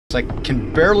I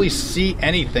can barely see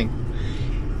anything.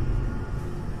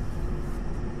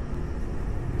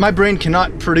 My brain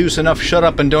cannot produce enough shut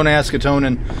up and don't ask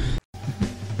atonin.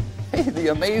 Hey, the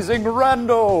amazing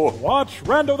Rando! Watch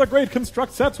Rando the Great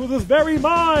construct sets with his very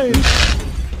mind!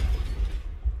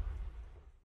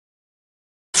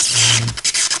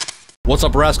 What's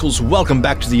up, rascals? Welcome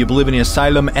back to the Oblivion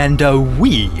Asylum, and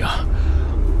we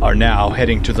are now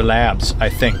heading to the labs, I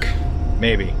think.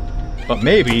 Maybe. But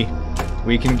maybe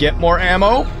we can get more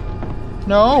ammo?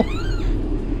 No?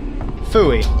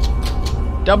 Phooey.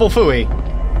 Double phooey.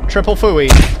 Triple phooey.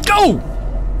 Go!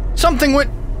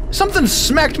 Something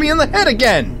smacked me in the head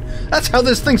again! That's how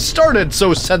this thing started,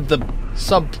 so said the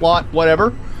subplot,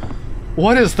 whatever.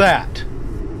 What is that?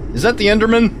 Is that the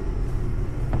Enderman?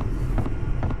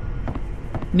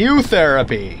 New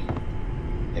therapy.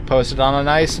 They posted on a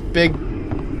nice big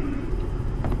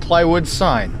plywood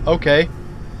sign. Okay.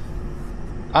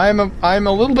 I'm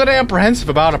a little bit apprehensive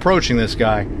about approaching this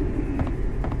guy.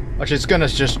 Which is gonna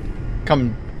just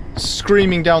come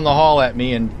screaming down the hall at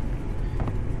me and...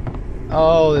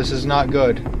 Oh, this is not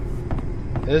good.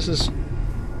 This is...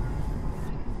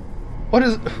 What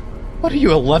are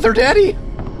you, a leather daddy?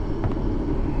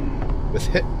 With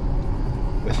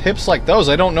hips like those,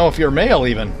 I don't know if you're male,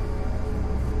 even.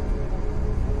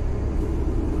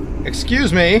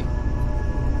 Excuse me?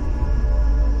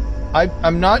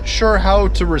 I'm not sure how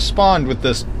to respond with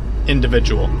this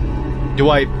individual. Do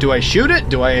I shoot it?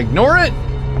 Do I ignore it?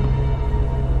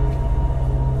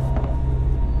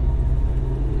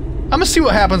 I'm gonna see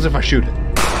what happens if I shoot it.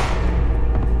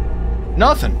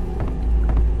 Nothing.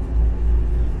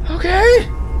 Okay.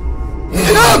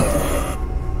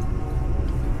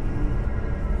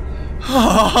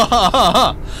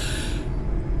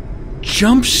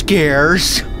 Jump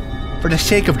scares for the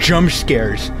sake of jump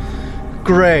scares.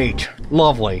 Great.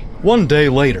 Lovely. One day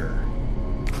later.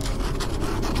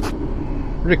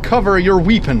 Recover your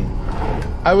weapon.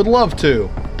 I would love to.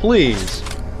 Please.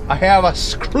 I have a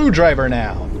screwdriver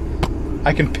now.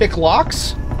 I can pick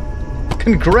locks?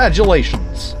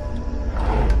 Congratulations.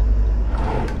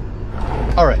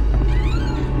 Alright.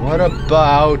 What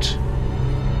about...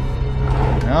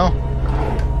 No?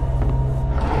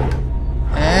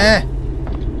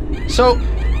 So,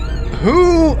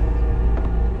 who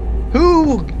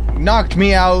knocked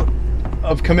me out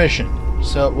of commission?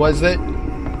 So, was it...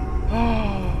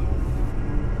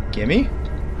 Gimme?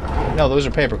 No, those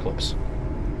are paper clips.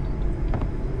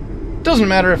 Doesn't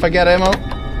matter if I get ammo.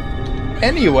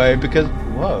 Anyway, because...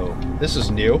 Whoa, this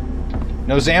is new.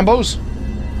 No Zambos?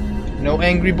 No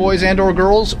angry boys and or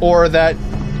girls? Or that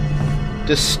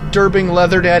disturbing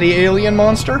leather daddy alien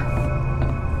monster?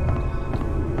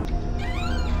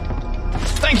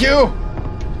 Thank you!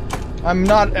 I'm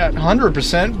not at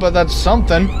 100%, but that's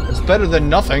something. It's better than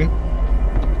nothing.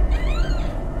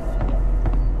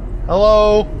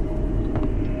 Hello?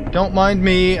 Don't mind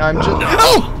me, I'm just...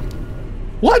 Oh!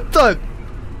 What the...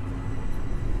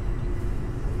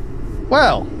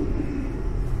 Well.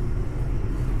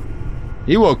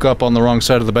 He woke up on the wrong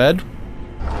side of the bed.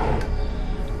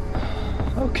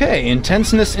 Okay,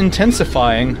 intenseness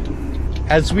intensifying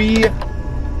as we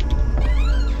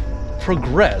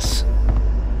progress.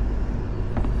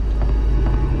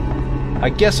 I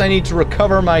guess I need to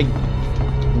recover my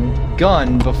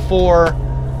gun before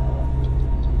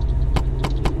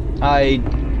I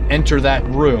enter that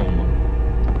room.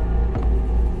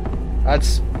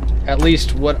 That's at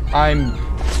least what I'm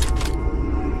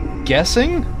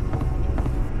guessing?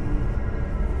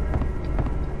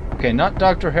 Okay, not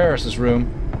Dr. Harris's room.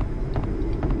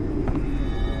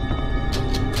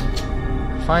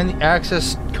 Find the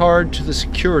access card to the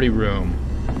security room.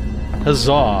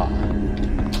 Huzzah.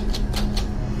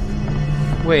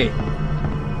 Wait.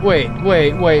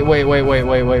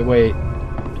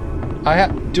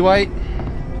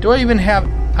 Do I even have...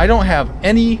 I don't have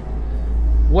any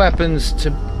weapons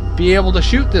to be able to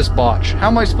shoot this botch. How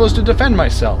am I supposed to defend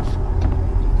myself?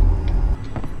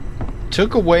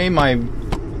 Took away my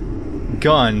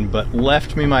gun, but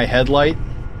left me my headlight.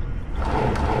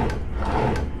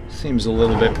 Seems a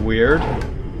little bit weird.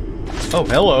 Oh,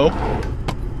 hello.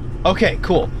 Okay,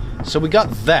 cool. So we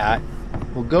got that.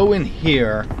 We'll go in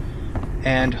here,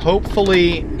 and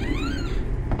hopefully...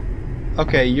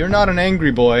 Okay, you're not an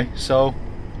angry boy, so...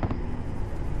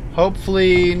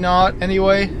 Hopefully not,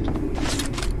 anyway.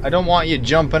 I don't want you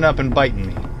jumping up and biting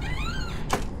me.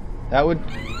 That would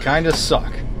kinda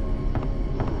suck.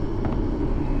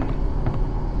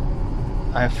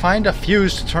 I find a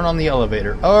fuse to turn on the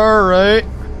elevator. Alright.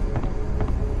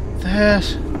 That...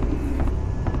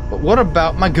 But what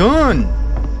about my gun?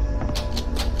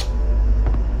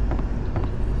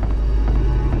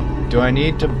 Do I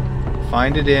need to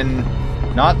find it in...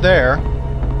 Not there.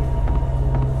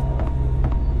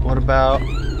 What about...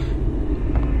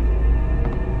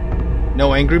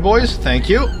 No angry boys? Thank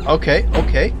you. Okay,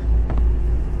 okay.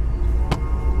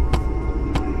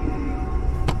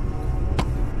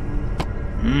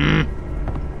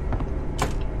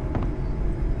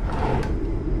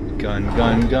 Gun,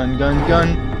 gun, gun, gun,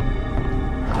 gun.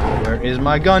 Where is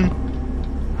my gun?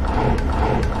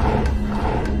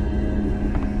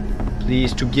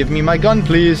 Please to give me my gun,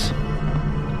 please.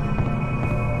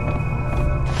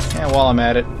 And while I'm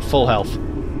at it, full health.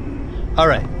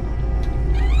 Alright.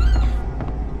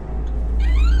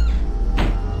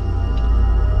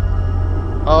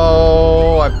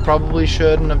 Oh, I probably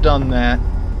shouldn't have done that.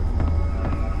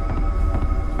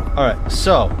 Alright,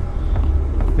 so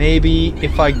maybe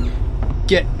if I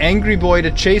get Angry Boy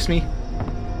to chase me.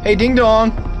 Hey, Ding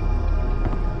Dong!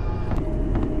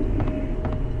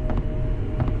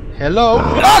 Hello?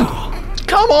 Ah!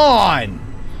 Come on!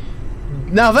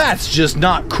 Now that's just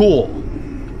not cool.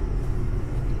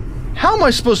 How am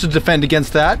I supposed to defend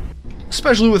against that?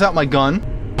 Especially without my gun.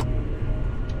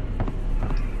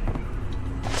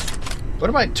 What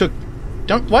if I took...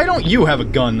 Why don't you have a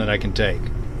gun that I can take?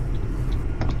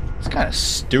 It's kind of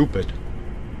stupid.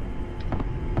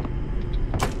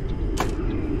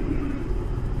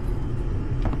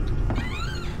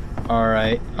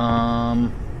 Alright,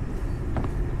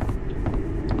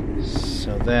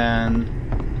 so then...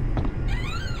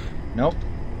 Nope.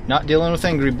 Not dealing with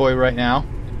Angry Boy right now.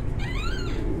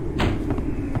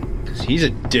 Because he's a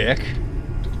dick.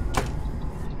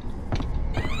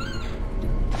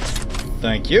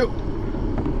 Thank you.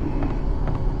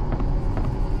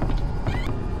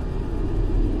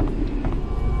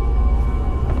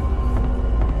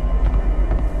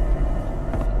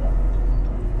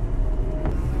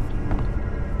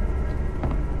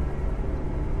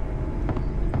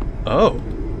 Oh.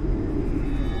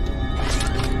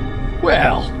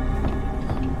 Well,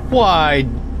 why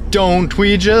don't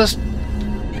we just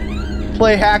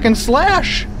play hack and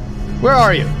slash? Where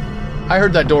are you? I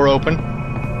heard that door open.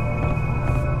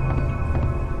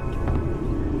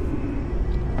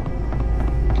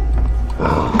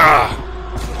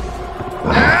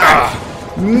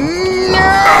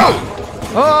 No!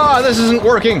 Ah, this isn't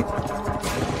working.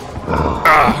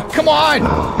 Come on!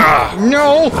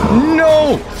 No!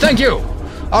 No! Thank you!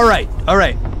 Alright,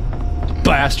 alright.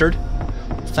 Bastard.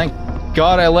 Thank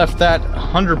God I left that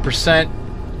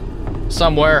 100%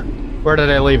 somewhere. Where did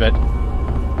I leave it?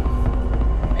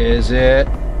 Is it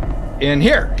in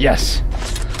here? Yes.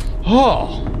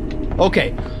 Oh.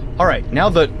 Okay. Alright, now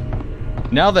that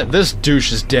this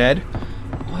douche is dead,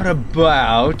 what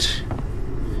about...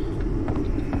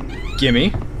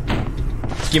 Gimme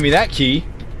that key.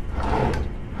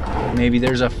 Maybe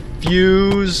there's a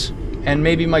fuse, and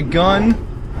maybe my gun?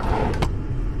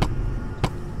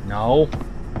 No.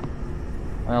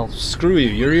 Well, screw you,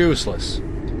 you're useless.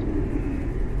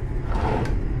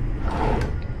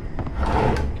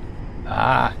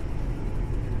 Ah.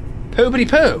 Poopity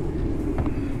poo.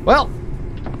 Well,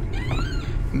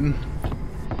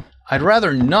 I'd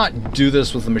rather not do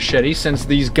this with the machete since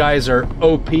these guys are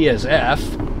OP as F.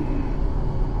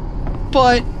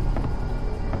 But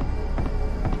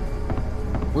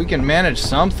we can manage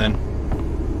something.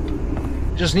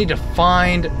 Just need to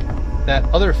find that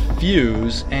other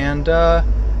fuse and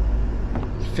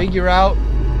figure out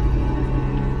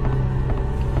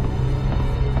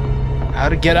how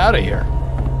to get out of here.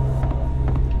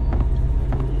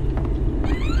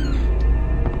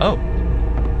 Oh.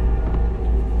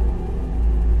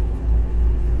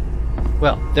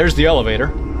 Well, there's the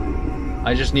elevator.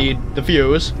 I just need the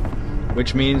fuse,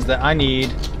 which means that I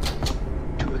need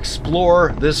to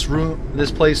explore this room,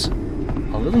 this place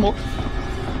a little more.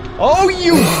 Oh,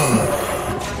 you!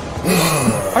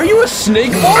 Are you a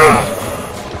snake boy?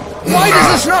 Why does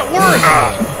this not work?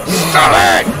 Stop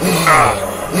it!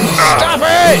 Stop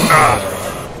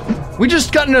it! We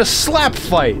just got in a slap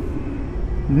fight.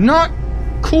 Not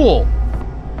cool.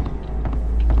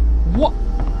 What?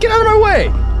 Get out of my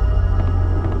way!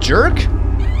 Jerk?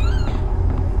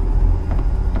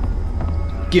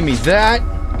 Give me that.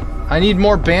 I need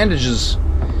more bandages.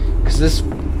 Because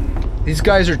these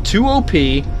guys are too OP.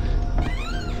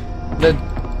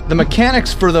 The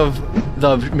mechanics for the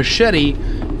machete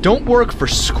don't work for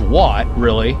squat,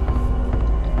 really.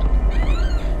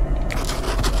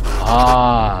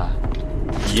 Ah.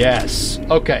 Yes.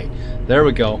 Okay. There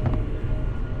we go.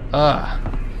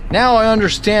 Now I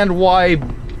understand why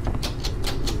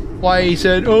he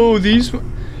said, "Oh, these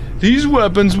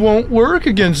weapons won't work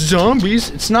against zombies."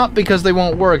 It's not because they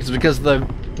won't work, it's because the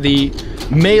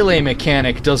melee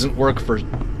mechanic doesn't work for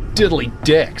diddly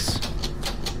dicks.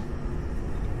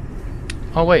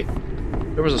 Oh wait,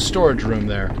 there was a storage room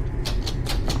there.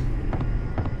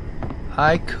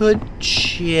 I could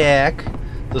check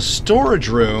the storage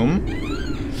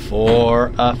room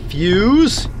for a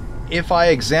fuse if I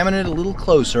examine it a little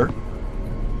closer.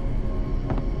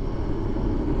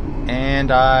 And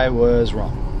I was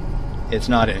wrong. It's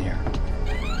not in here.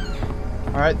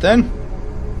 Alright then.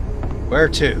 Where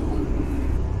to?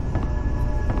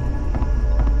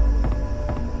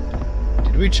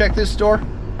 Did we check this door?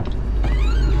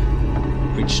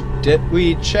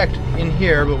 We checked in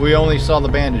here, but we only saw the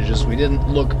bandages. We didn't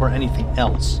look for anything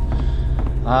else.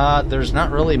 There's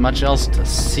not really much else to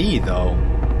see, though.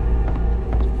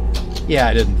 Yeah,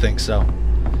 I didn't think so.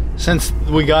 Since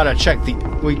we gotta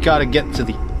get to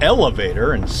the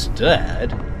elevator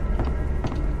instead.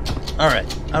 Alright.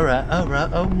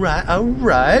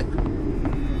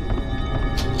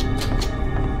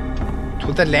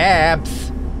 To the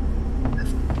labs.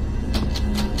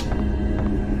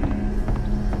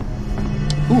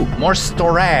 Ooh, more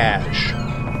storage.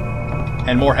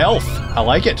 And more health. I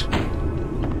like it.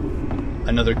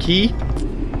 Another key.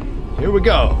 Here we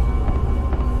go.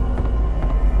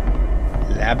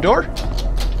 Lab door?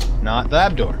 Not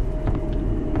lab door.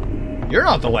 You're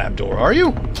not the lab door, are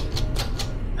you?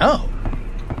 Oh.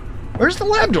 Where's the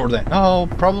lab door then? Oh,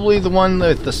 probably the one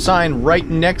with the sign right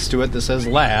next to it that says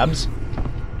labs.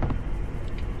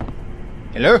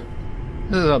 Hello?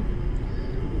 This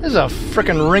is a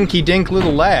frickin' rinky-dink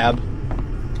little lab.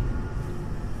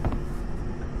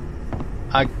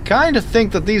 I kind of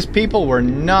think that these people were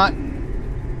not,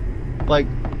 like,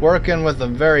 working with a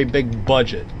very big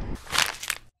budget.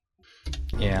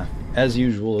 Yeah, as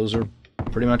usual, those are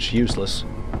pretty much useless.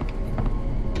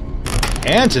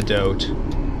 Antidote.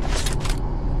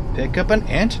 Pick up an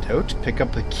antidote. Pick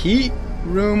up a key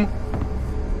room.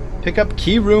 Pick up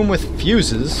key room with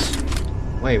fuses.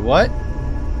 Wait, what?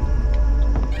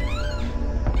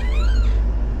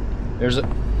 There's a...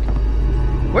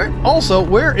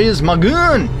 Where is my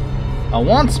gun? I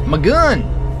want my gun.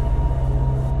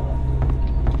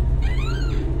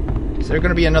 Is there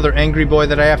gonna be another angry boy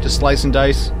that I have to slice and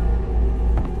dice?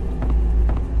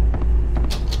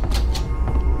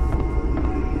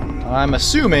 I'm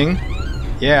assuming...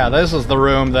 Yeah, this is the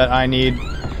room that I need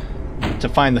to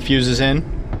find the fuses in.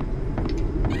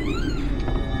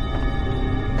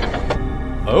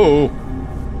 Oh.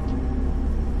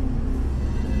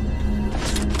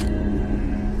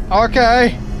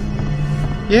 Okay.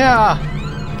 Yeah,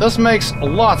 this makes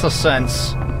lots of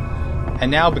sense.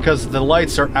 And now because the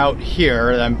lights are out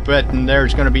here, I'm betting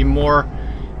there's gonna be more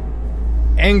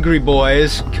angry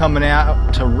boys coming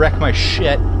out to wreck my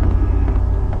shit.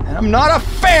 And I'm not a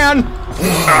fan!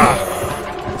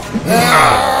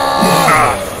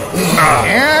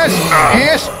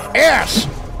 Ass!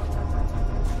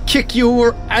 Kick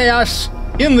your ass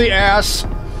in the ass!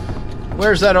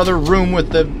 Where's that other room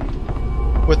with the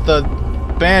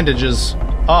bandages?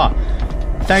 Ah,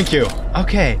 thank you.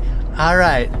 Okay,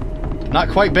 alright. Not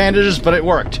quite bandages, but it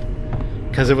worked.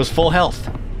 Because it was full health.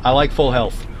 I like full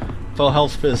health. Full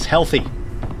health is healthy.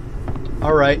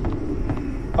 Alright.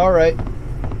 Alright.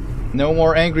 No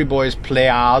more angry boys,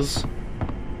 players.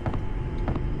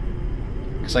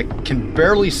 Because I can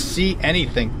barely see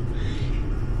anything.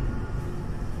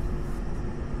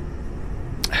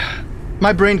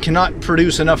 My brain cannot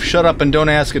produce enough shut up and don't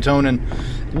ask atonin.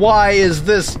 Why is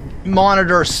this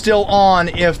monitor still on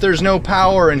if there's no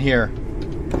power in here?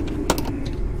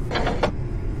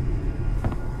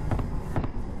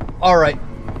 Alright.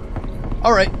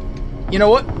 Alright. You know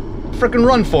what? Frickin'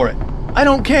 run for it. I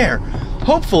don't care.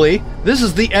 Hopefully, this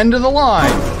is the end of the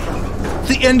line.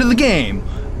 The end of the game.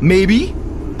 Maybe?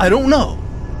 I don't know.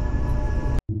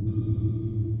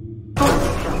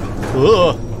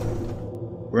 Ugh.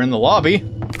 We're in the lobby.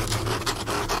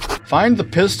 Find the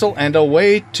pistol and a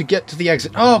way to get to the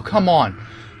exit. Oh, come on.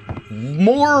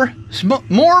 More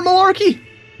malarkey?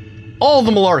 All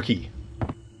the malarkey.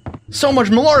 So much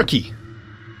malarkey.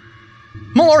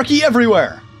 Malarkey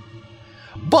everywhere.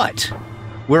 But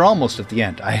we're almost at the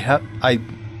end.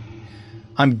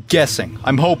 I'm guessing.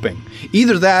 I'm hoping.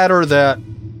 Either that or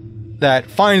that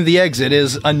find the exit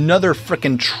is another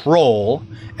frickin' troll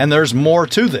and there's more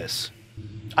to this.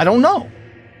 I don't know.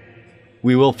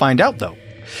 We will find out though.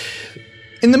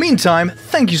 In the meantime,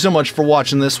 thank you so much for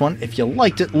watching this one. If you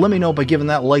liked it, let me know by giving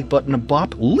that like button a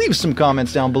bop. Leave some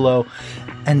comments down below.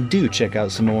 And do check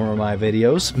out some more of my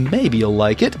videos. Maybe you'll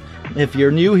like it. If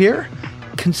you're new here,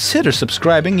 consider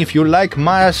subscribing if you like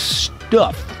my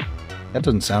stuff. That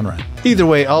doesn't sound right. Either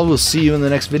way, I will see you in the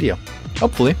next video.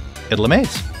 Hopefully, it'll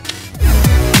amaze.